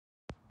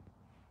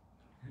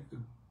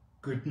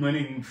Good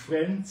morning,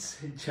 friends.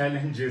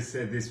 Challenges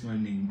this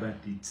morning, but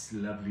it's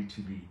lovely to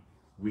be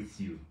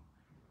with you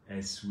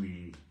as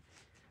we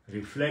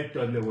reflect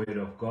on the Word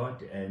of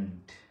God,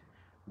 and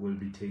we'll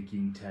be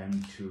taking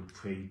time to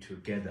pray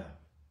together.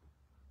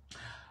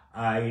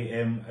 I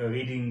am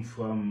reading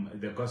from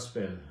the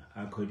Gospel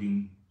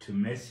according to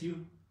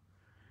Matthew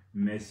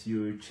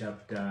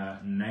chapter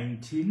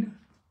 19,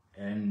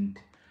 and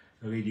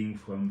reading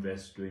from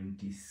verse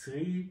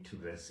 23 to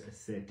verse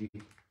 30.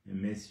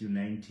 Matthew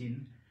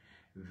 19,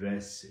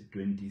 verse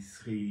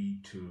 23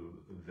 to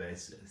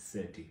verse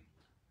 30.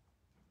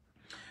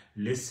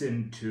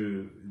 Listen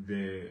to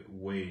the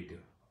word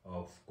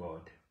of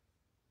God.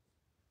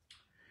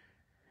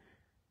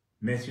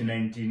 Matthew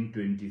 19,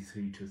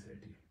 23 to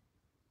 30.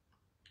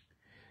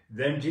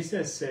 Then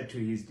Jesus said to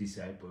his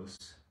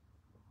disciples,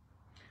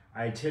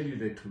 I tell you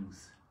the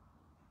truth.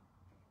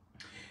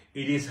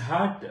 It is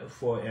hard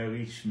for a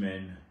rich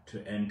man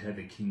to enter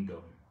the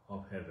kingdom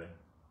of heaven.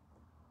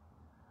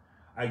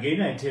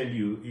 Again, I tell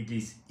you, it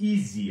is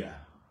easier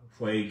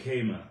for a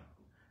camel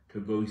to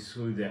go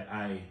through the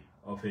eye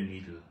of a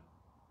needle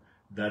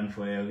than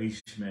for a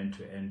rich man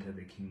to enter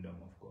the kingdom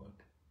of God.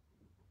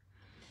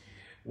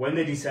 When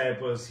the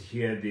disciples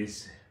heard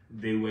this,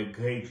 they were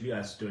greatly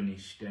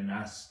astonished and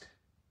asked,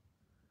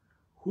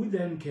 who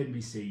then can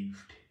be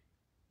saved?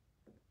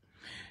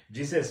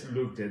 Jesus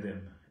looked at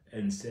them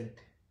and said,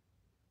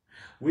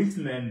 with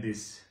men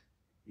this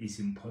is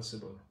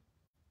impossible,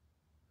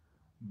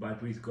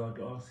 but with God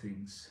all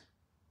things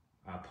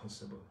are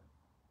possible.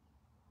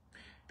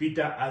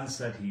 Peter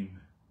answered him,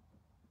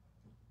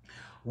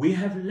 we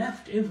have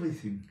left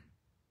everything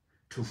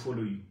to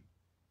follow you.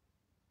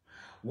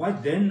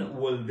 What then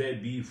will there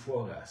be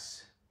for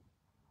us?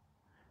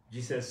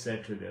 Jesus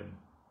said to them,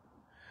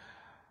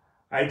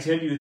 I tell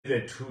you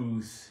the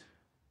truth,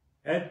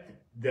 at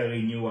the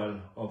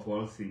renewal of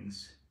all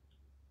things,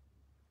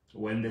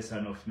 when the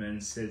Son of Man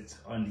sits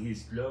on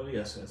his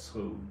glorious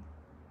throne,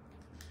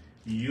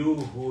 you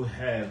who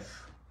have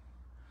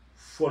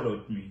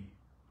followed me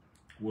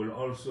will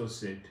also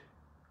sit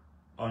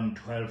on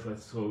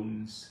 12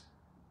 thrones,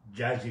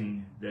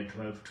 judging the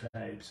 12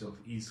 tribes of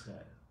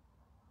Israel.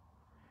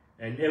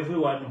 And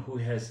everyone who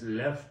has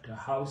left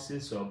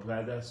houses or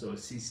brothers or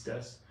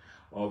sisters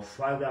or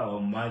father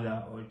or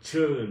mother or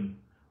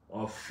children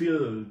or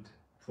field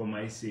for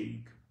my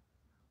sake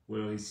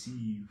will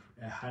receive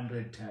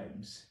 100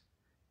 times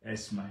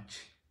as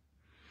much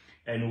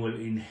and will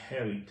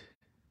inherit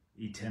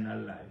eternal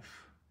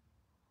life.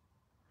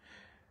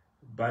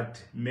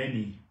 But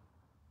many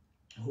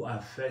who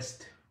are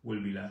first will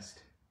be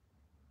last,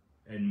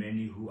 and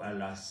many who are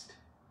last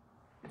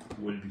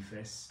will be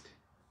first.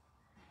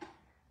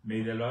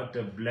 May the Lord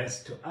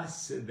bless to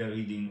us the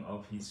reading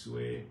of his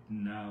word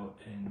now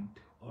and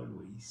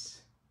always.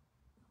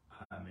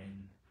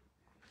 Amen.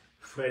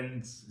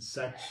 Friends,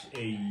 such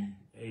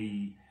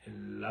a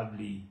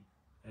lovely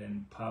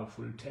and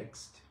powerful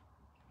text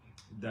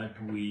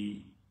that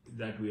we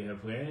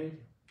have read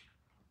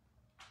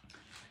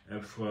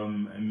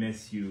from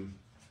Matthew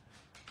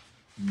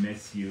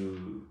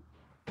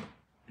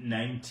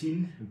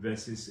 19,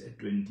 verses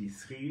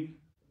 23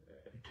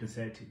 to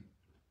 30.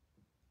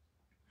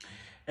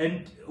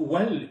 And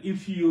well,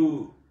 if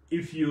you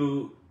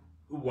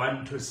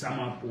want to sum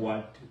up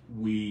what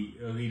we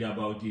read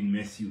about in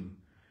Matthew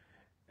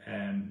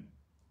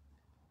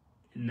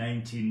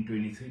 19,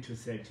 23 to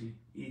 30,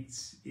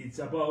 it's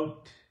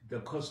about the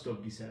cost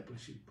of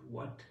discipleship.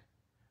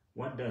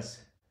 What does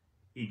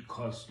it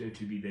cost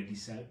to be the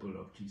disciple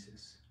of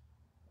Jesus?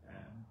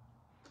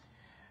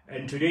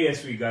 And today,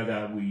 as we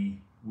gather,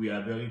 we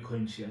are very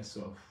conscious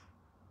of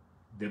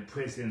the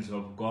presence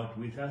of God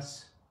with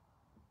us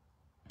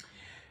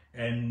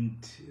and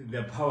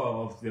the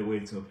power of the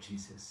words of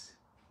Jesus.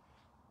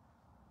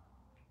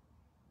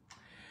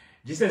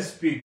 Jesus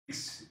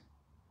speaks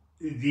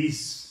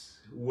these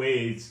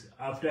words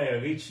after a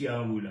rich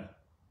young ruler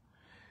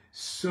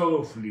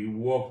sorrowfully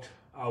walked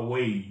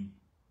away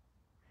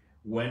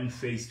when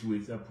faced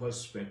with the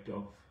prospect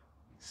of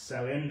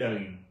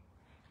surrendering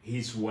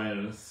his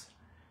wealth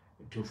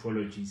to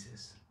follow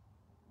Jesus.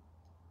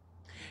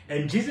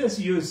 And Jesus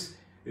used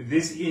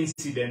this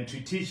incident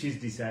to teach his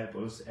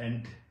disciples,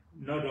 and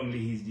not only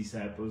his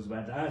disciples,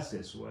 but us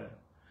as well,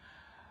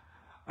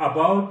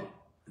 about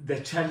the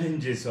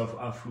challenges of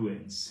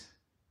affluence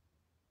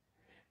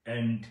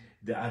and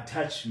the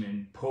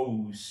attachment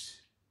posed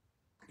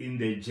in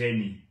the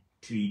journey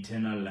to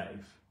eternal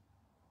life.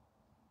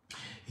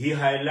 He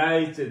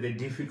highlights the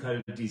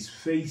difficulties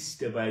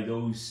faced by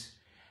those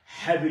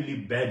heavily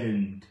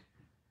burdened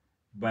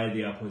by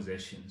their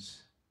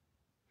possessions,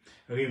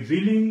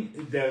 revealing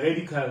the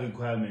radical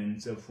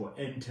requirements for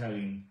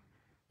entering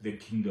the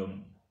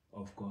kingdom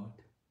of God.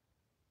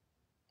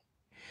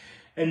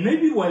 And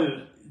maybe,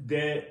 well,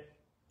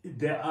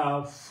 there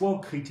are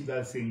four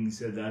critical things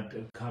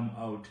that come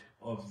out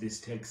of this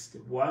text.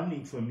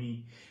 One, for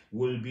me,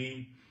 will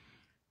be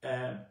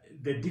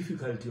the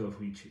difficulty of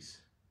riches.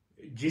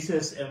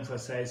 Jesus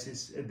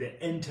emphasizes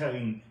the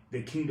entering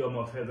the kingdom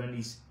of heaven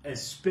is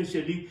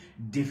especially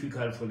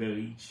difficult for the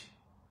rich.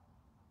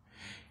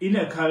 In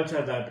a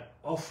culture that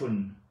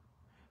often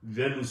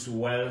values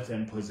wealth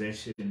and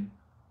possession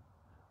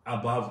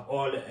above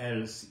all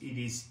else, it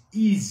is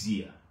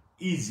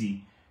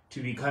easy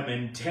to become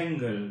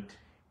entangled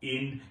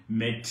in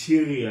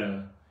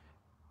material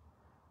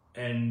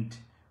and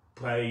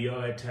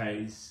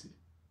prioritize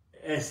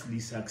earthly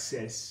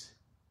success.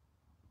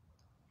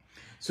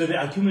 So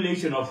the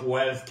accumulation of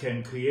wealth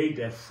can create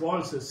a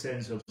false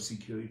sense of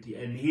security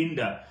and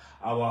hinder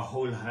our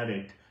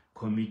wholehearted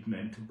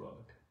commitment to God.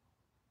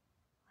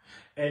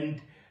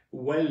 And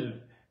well,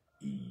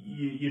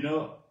 you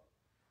know,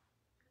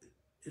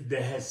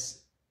 there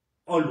has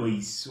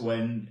always,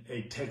 when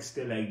a text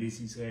like this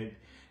is read,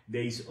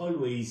 there is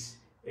always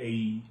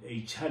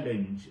a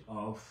challenge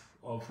of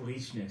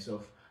richness,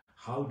 of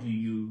how do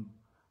you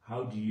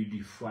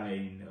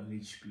define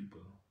rich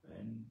people.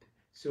 And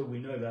so we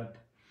know that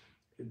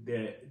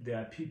there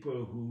are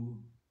people who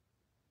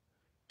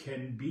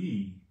can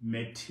be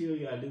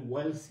materially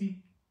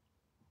wealthy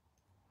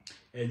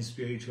and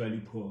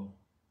spiritually poor.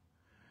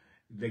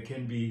 There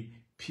can be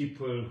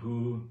people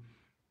who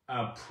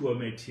are poor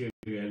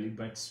materially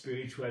but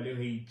spiritually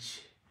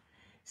rich.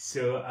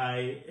 So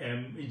I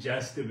am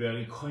just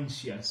very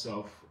conscious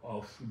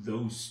of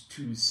those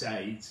two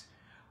sides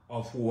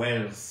of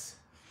wealth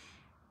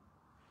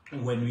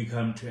when we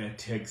come to a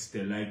text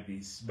like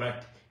this.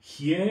 But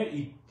here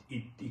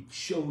it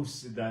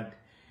shows that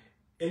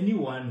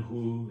anyone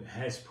who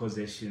has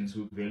possessions,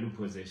 who value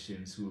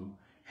possessions, who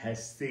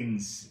has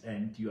things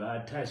and you are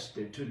attached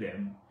to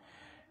them,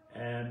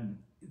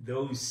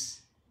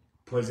 those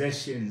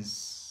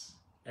possessions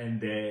and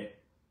their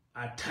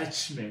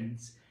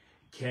attachments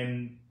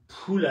can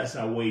pull us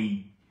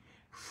away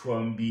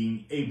from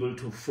being able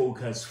to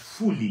focus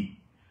fully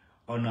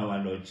on our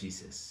Lord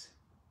Jesus.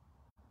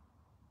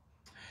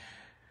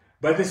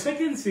 But the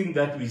second thing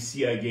that we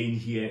see again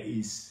here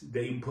is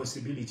the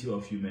impossibility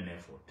of human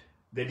effort.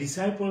 The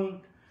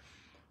disciple,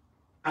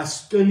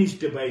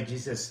 astonished by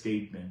Jesus'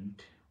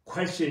 statement,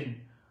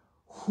 question,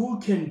 who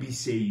can be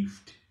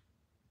saved?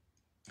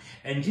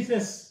 And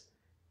Jesus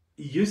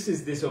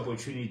uses this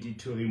opportunity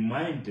to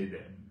remind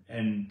them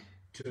and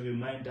to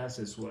remind us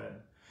as well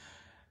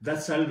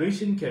that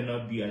salvation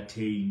cannot be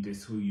attained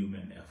through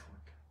human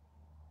effort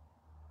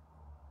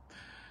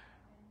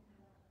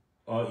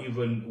or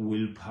even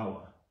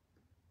willpower.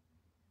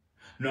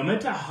 No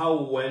matter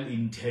how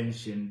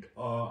well-intentioned,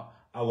 or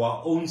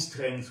our own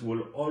strength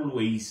will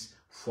always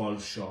fall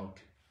short.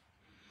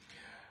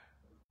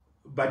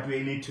 But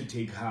we need to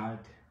take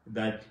heart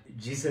that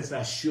Jesus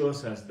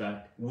assures us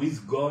that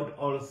with God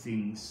all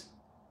things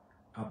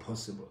are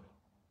possible.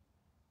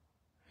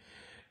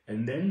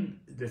 And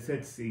then the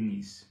third thing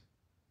is,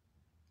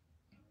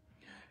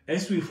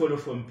 as we follow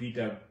from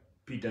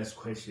Peter's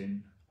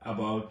question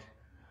about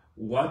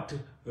what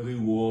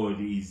reward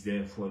is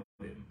there for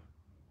them.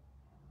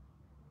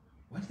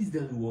 What is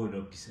the reward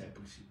of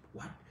discipleship?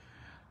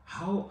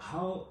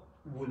 How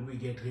will we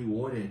get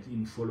rewarded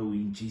in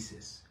following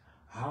Jesus?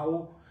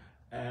 How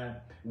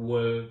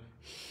will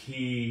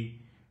he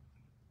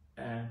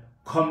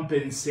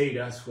compensate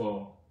us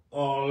for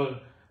all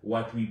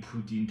what we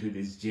put into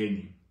this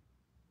journey?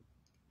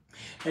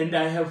 And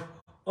I have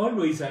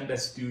always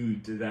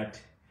understood that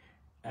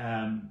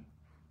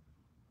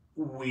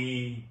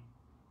we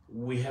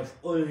have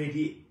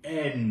already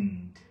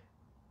earned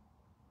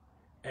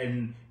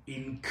an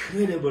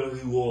incredible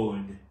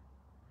reward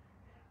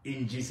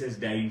in Jesus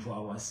dying for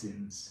our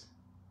sins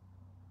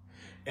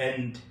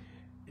and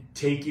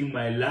taking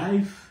my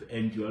life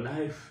and your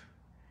life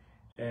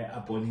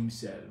upon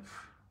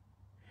himself.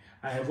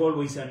 I have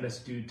always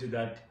understood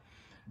that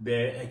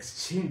the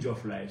exchange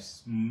of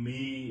lives,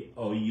 me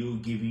or you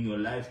giving your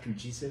life to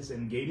Jesus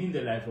and gaining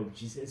the life of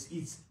Jesus,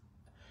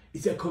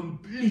 it's a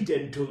complete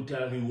and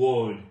total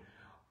reward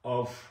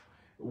of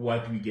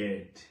what we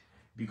get,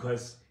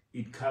 because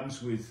it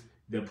comes with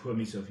the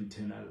promise of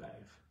eternal life.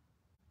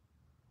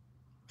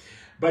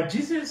 But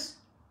Jesus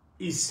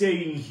is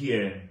saying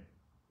here,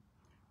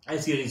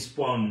 as he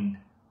responds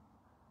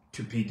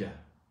to Peter,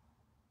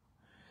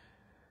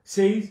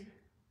 says,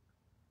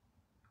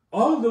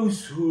 all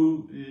those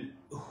who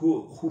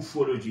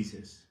follow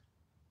Jesus,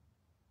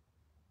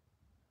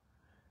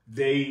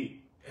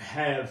 they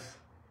have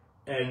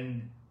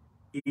an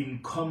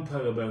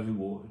incomparable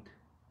reward.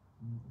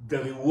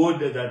 The reward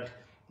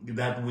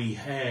that we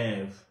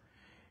have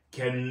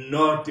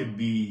cannot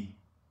be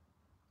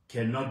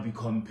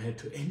compared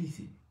to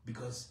anything,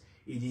 because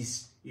it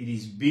is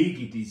big,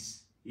 it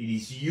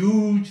is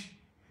huge,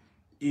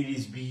 it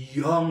is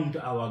beyond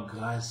our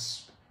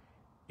grasp,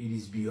 it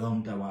is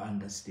beyond our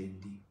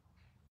understanding.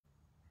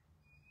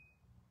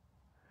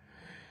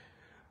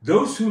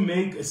 Those who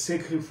make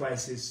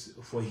sacrifices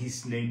for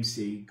his name's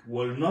sake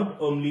will not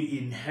only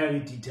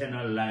inherit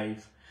eternal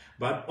life,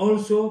 but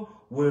also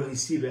will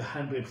receive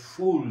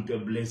 100-fold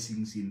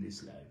blessings in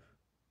this life.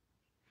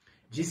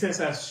 Jesus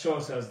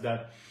assures us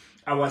that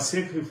our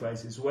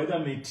sacrifices, whether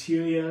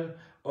material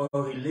or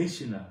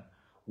relational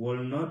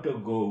will not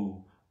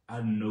go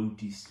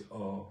unnoticed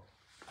or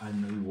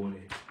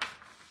unrewarded.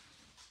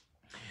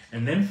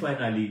 And then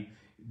finally,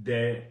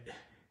 there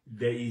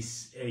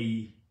is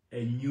a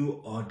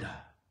new order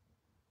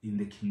in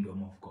the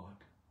kingdom of God.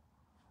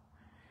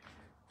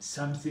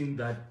 Something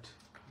that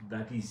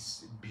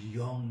is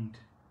beyond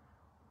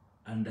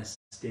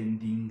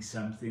understanding,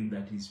 something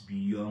that is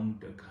beyond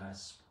the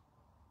grasp.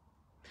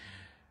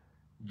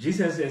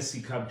 Jesus, as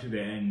he comes to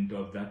the end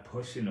of that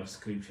portion of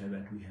scripture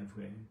that we have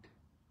read,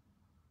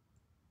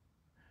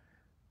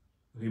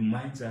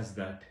 reminds us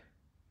that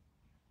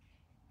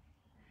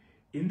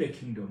in the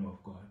kingdom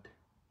of God,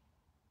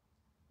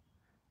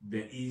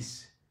 there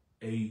is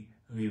a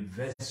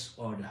reverse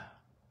order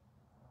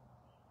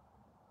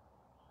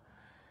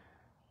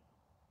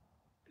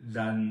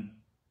than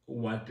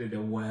what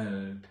the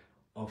world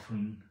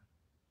often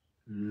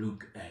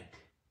look at.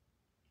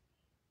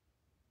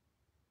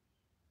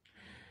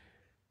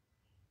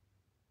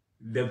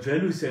 The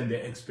values and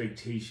the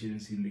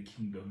expectations in the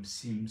kingdom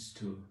seems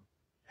to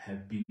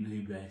have been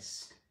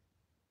reversed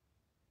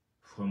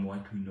from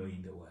what we know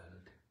in the world.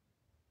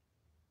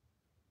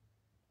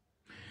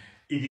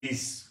 It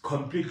is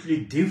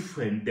completely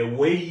different. The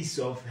ways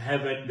of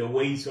heaven, the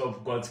ways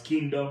of God's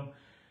kingdom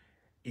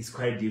is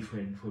quite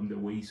different from the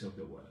ways of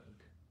the world.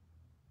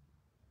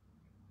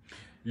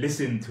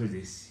 Listen to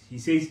this. He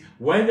says,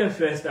 while the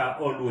first are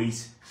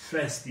always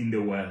first in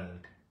the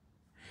world,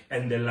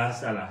 and the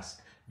last are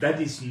last,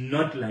 that is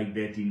not like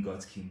that in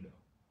God's kingdom.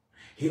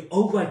 He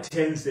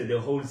overturns the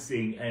whole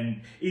thing,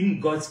 and in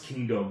God's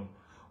kingdom,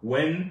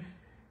 when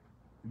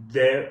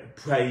the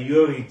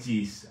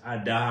priorities are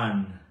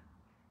done,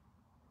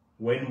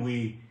 when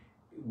we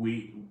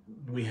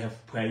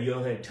have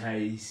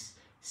prioritized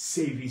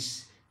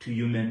service to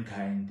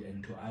humankind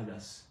and to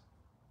others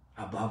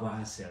above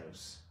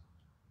ourselves,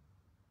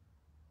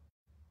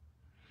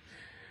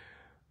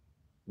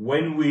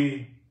 when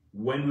we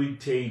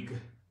take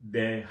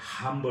the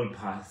humble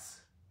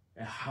path,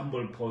 a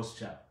humble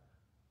posture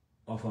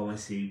of our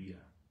Savior,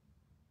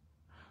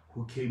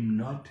 who came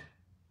not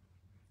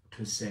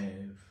to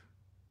serve,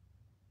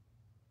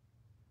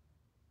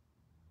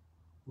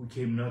 who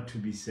came not to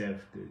be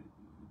served,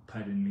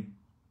 pardon me,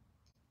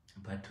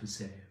 but to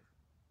serve.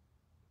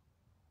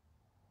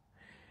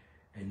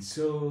 And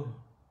so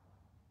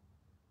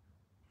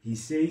he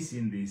says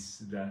in this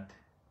that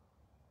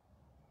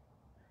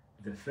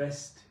the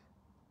first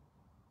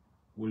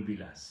will be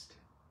last,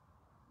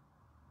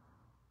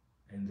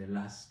 and the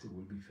last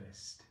will be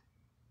first.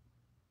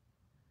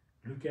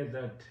 Look at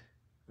that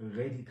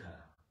radical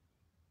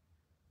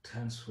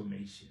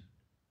transformation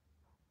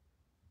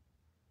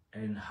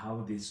and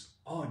how this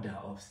order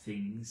of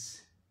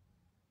things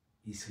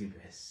is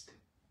reversed.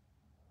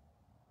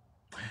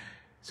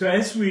 So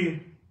as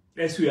we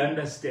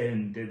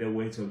understand the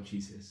words of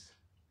Jesus,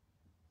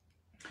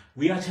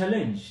 we are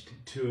challenged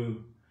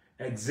to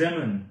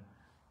examine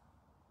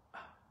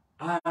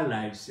our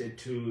lives,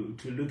 to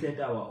look at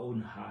our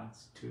own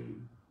hearts,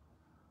 to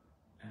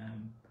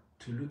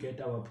look at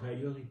our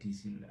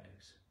priorities in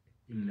life.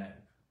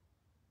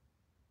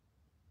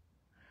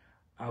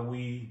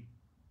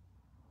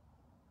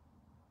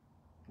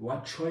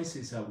 What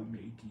choices are we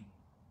making?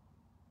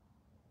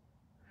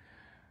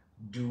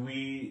 Do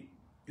we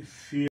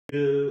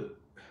feel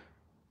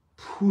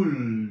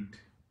pulled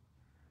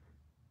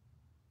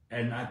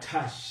and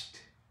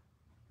attached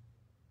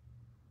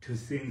to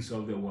things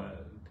of the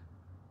world?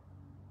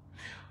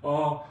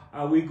 Or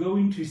are we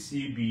going to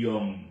see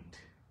beyond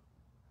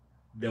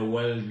the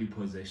worldly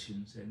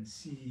possessions and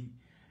see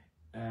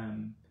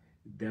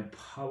the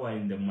power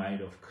and the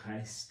might of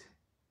Christ?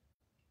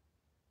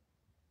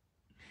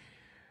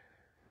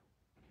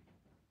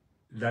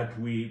 That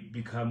we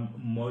become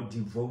more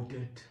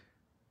devoted,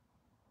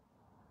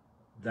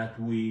 that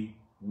we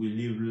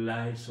live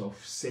lives of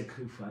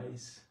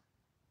sacrifice,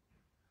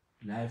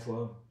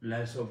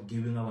 lives of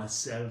giving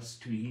ourselves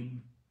to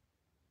Him,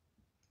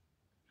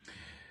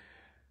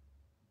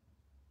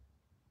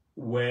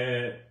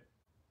 where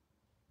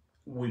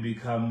we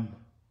become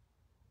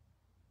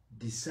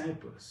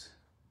disciples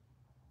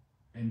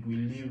and we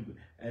live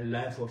a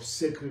life of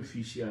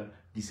sacrificial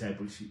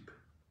discipleship,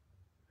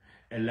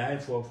 a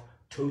life of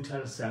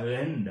total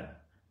surrender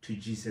to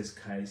Jesus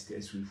Christ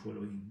as we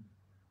follow Him.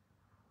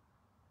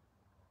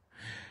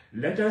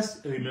 Let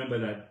us remember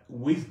that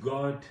with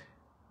God,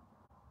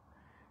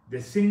 the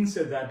things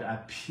that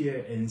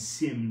appear and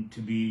seem to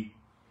be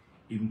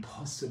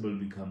impossible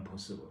become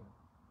possible.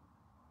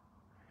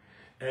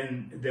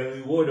 And the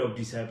reward of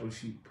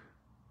discipleship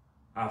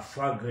are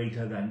far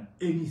greater than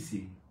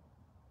anything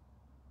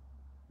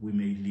we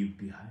may leave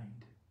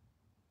behind.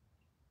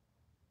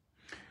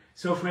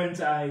 So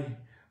friends, I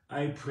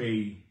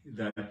pray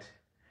that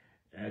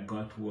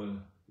God will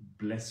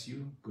bless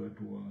you, God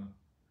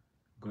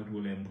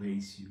will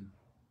embrace you,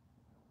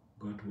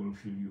 God will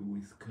fill you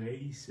with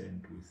grace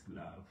and with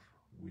love,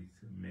 with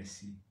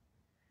mercy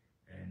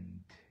and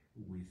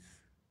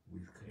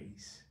with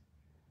grace,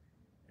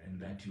 and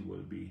that you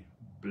will be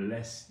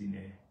blessed in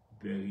a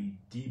very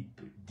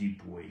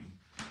deep way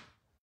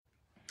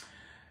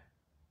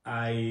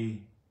I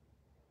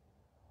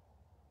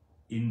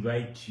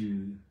invite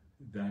you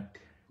that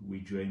we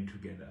join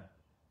together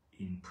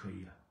in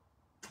prayer.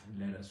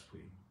 Let us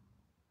pray.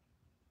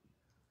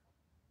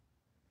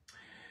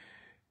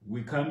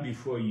 We come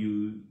before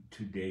you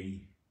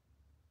today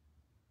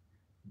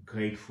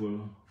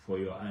grateful for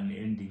your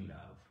unending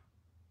love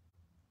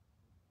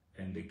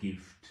and the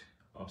gift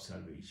of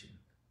salvation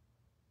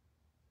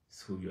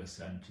through your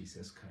Son,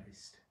 Jesus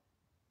Christ.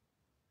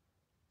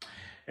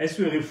 As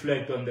we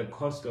reflect on the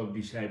cost of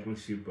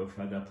discipleship,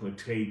 Father,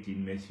 portrayed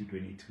in Matthew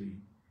 23,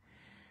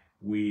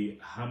 we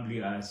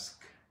humbly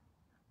ask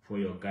for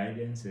your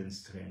guidance and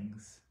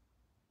strength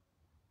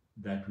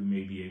that we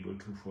may be able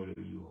to follow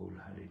you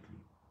wholeheartedly.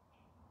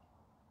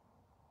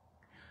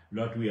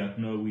 Lord, we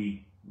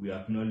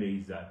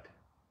acknowledge that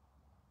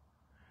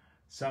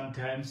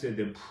sometimes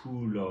the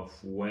pool of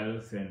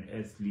wealth and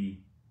earthly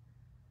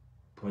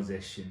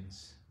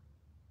possessions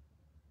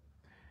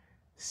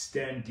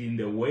stand in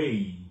the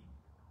way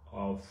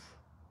of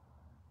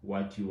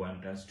what you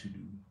want us to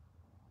do.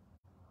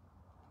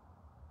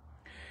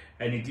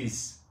 And it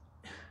is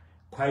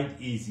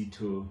quite easy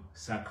to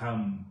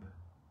succumb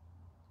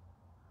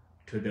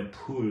to the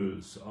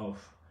pulls of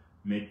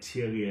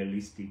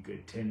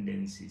materialistic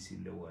tendencies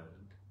in the world.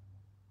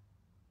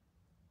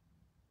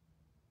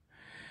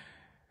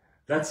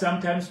 That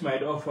sometimes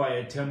might offer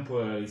a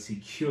temporary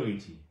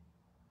security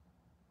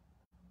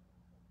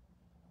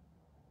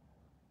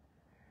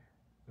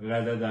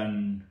rather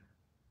than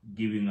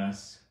giving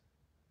us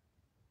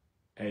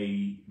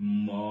a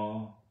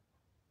more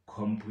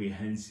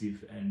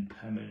comprehensive and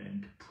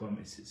permanent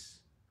promises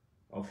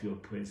of your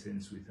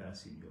presence with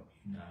us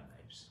in our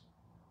lives.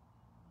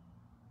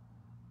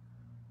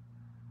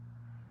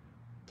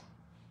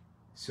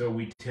 So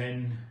we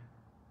turn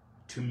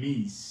to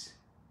Mies,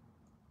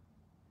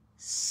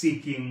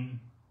 seeking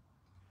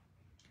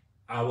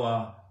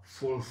our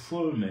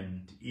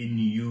fulfillment in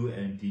you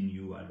and in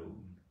you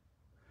alone.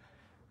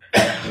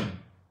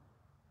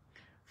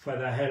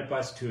 Father, help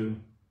us to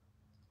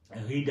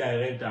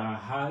redirect our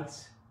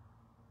hearts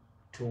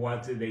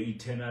towards the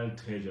eternal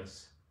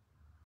treasures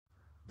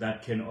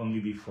that can only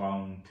be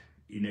found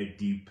in a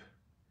deep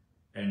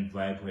and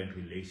vibrant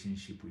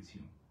relationship with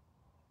you.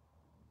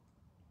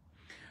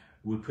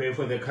 We pray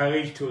for the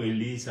courage to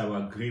release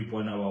our grip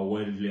on our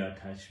worldly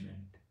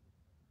attachment,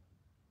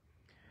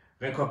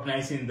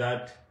 recognizing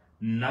that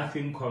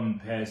nothing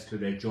compares to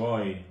the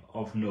joy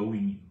of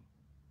knowing you,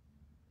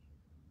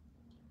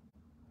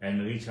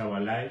 and reach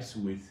our lives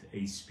with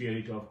a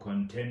spirit of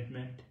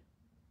contentment,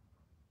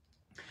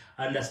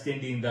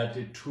 understanding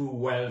that true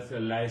wealth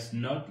lies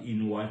not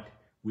in what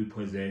we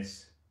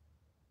possess,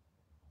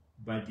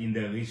 but in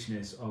the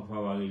richness of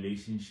our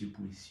relationship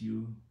with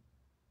you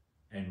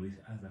and with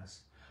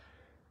others.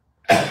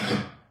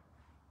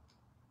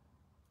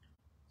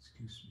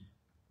 Excuse me.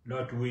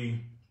 Lord,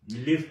 we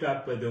lift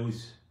up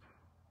those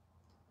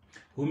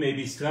who may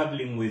be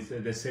struggling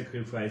with the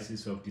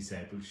sacrifices of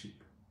discipleship.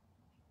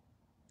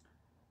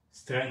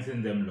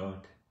 Strengthen them,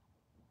 Lord,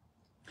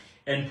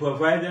 and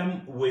provide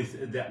them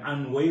with the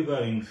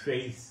unwavering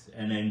faith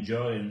and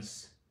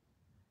endurance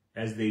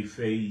as they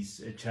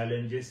face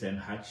challenges and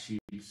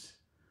hardships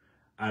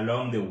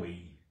along the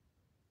way.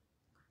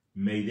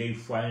 May they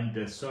find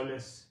the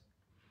solace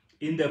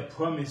in the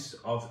promise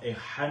of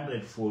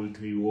 100-fold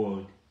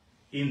reward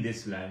in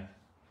this life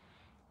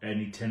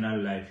and eternal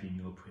life in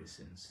your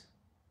presence.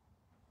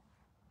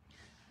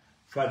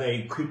 Father,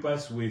 equip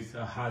us with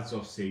hearts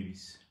of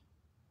service,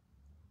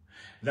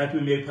 that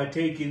we may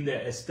partake in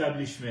the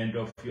establishment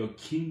of your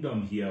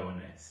kingdom here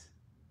on earth.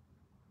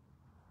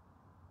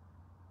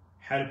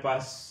 Help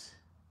us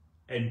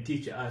and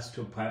teach us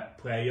to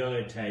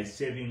prioritize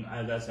serving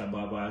others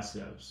above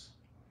ourselves,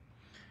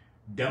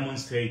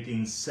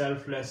 demonstrating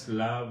selfless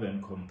love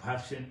and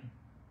compassion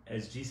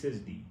as Jesus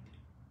did.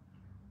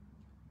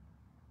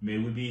 May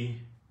we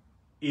be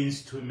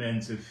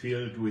instruments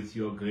filled with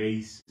your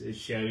grace,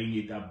 sharing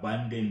it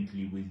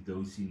abundantly with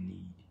those in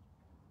need.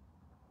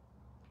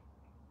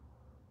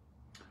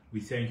 We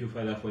thank you,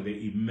 Father, for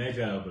the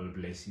immeasurable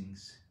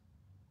blessings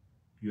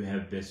you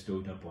have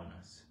bestowed upon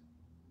us.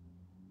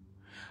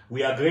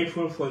 We are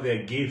grateful for the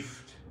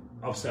gift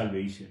of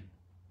salvation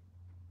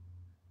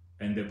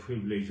and the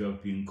privilege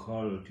of being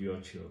called your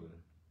children.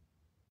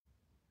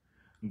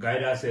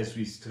 Guide us as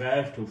we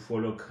strive to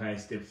follow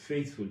Christ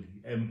faithfully,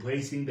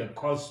 embracing the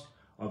cost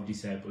of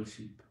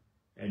discipleship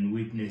and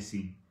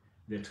witnessing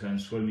the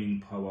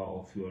transforming power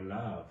of your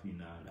love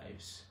in our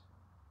lives.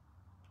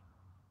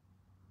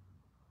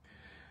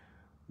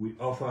 We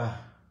offer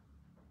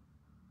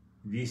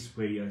these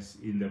prayers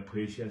in the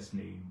precious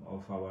name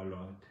of our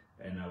Lord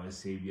and our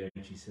Savior,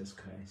 Jesus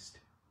Christ.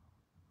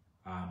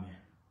 Amen.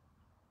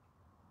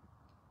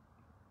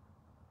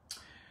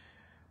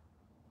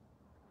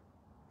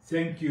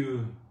 Thank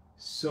you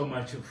so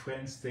much,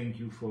 friends. Thank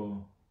you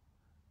for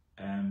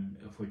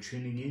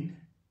tuning in.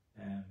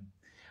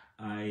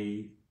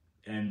 I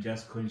am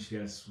just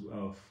conscious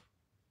of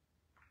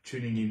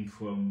tuning in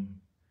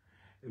from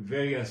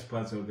various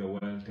parts of the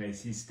world. I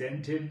see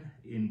Stanton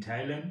in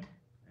Thailand,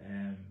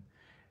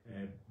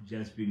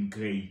 Just been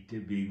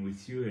great being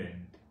with you,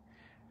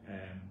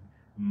 and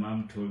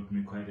Mom told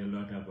me quite a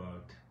lot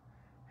about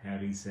her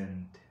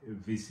recent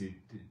visit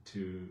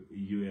to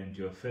you and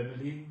your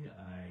family.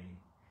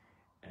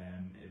 I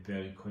am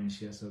very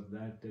conscious of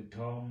that.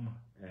 Tom,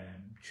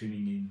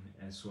 tuning in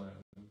as well.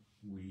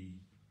 We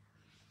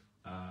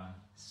are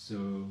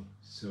so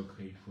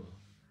grateful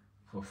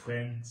for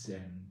friends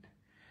and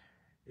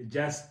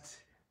just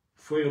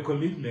for your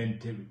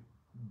commitment to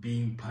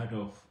being part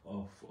of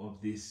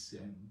this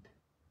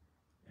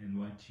and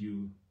what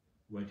you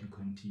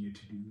continue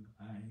to do.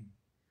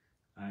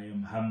 I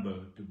am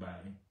humbled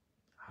by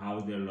how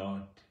the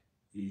Lord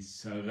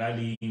is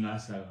rallying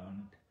us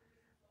around,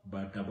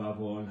 but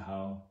above all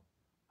how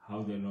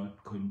the Lord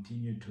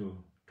continue to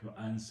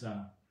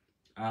answer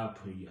our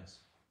prayers.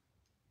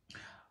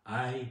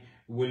 I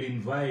will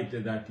invite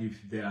that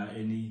if there are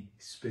any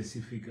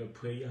specific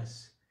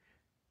prayers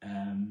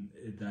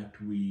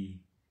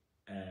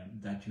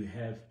that you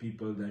have,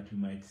 people that you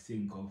might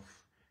think of,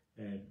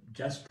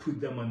 just put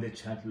them on the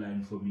chat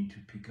line for me to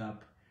pick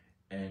up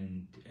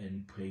and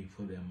pray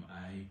for them.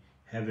 I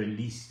have a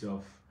list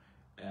of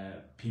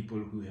people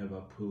who have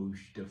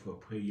approached for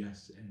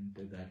prayers,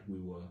 and that we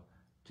will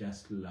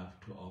just love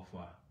to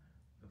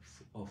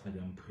offer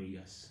them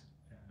prayers.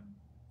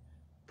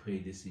 Pray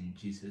this in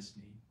Jesus'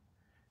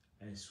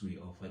 name as we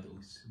offer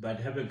those. But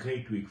have a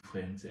great week,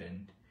 friends,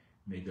 and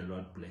may the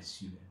Lord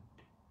bless you,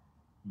 and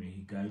may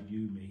He guide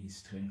you, may He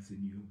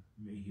strengthen you,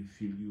 may He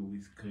fill you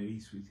with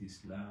grace, with His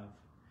love.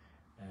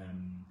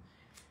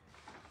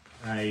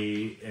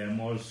 I am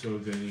also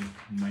very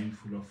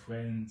mindful of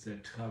friends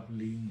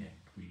traveling, and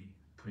we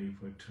pray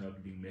for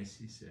traveling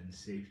mercies and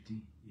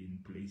safety in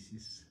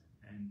places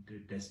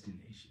and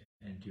destination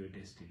and your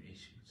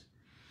destinations.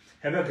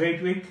 Have a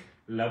great week,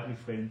 lovely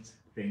friends.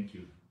 Thank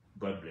you.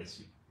 God bless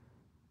you.